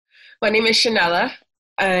My name is Shennelleh,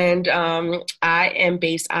 and I am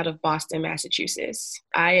based out of Boston, Massachusetts.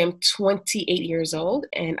 I am 28 years old,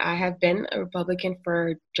 and I have been a Republican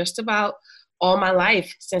for just about all my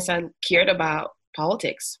life since I cared about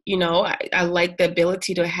politics. I like the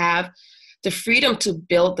ability to have the freedom to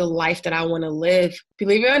build the life that I want to live.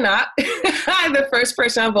 Believe it or not, the first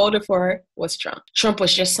person I voted for was Trump. Trump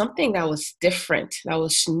was just something that was different, that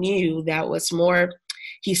was new, that was more,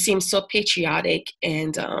 he seemed so patriotic.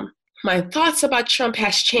 And my thoughts about Trump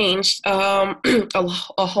has changed a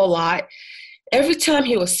whole lot. Every time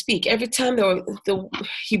he would speak, every time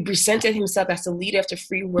he presented himself as the leader of the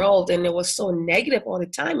free world, and it was so negative all the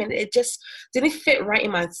time, and it just didn't fit right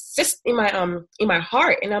in my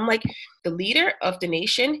heart. And I'm like, the leader of the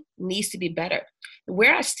nation needs to be better.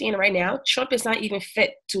 Where I stand right now, Trump is not even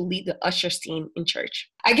fit to lead the ushers team in church.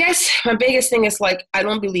 I guess my biggest thing is like, I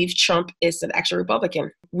don't believe Trump is an actual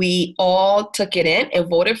Republican. We all took it in and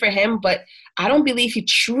voted for him, but I don't believe he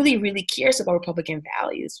truly, really cares about Republican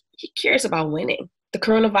values. He cares about winning. The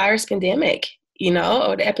coronavirus pandemic,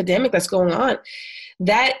 or the epidemic that's going on,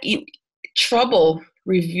 that trouble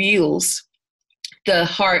reveals the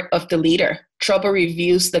heart of the leader. Trouble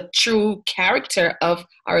reveals the true character of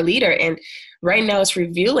our leader. And right now it's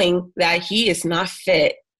revealing that he is not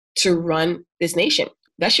fit to run this nation.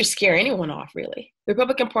 That should scare anyone off, really. The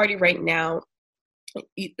Republican Party right now,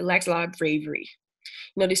 it lacks a lot of bravery.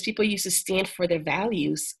 These people used to stand for their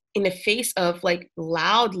values in the face of like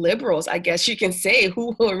loud liberals, I guess you can say,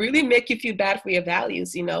 who will really make you feel bad for your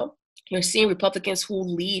values. You're seeing Republicans who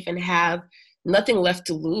leave and have nothing left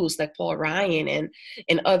to lose, like Paul Ryan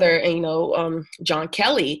and other, John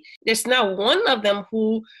Kelly. There's not one of them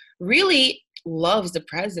who really loves the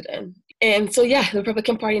president. And so, yeah, the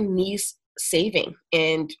Republican Party needs saving.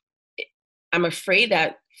 And I'm afraid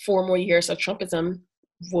that 4 more years of Trumpism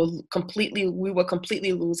we will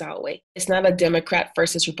completely lose our way. It's not a Democrat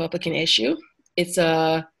versus Republican issue. It's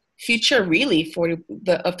a future really for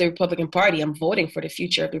the Republican Party. I'm voting for the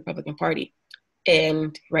future of the Republican Party.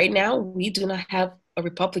 And right now, we do not have a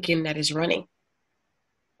Republican that is running.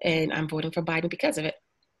 And I'm voting for Biden because of it.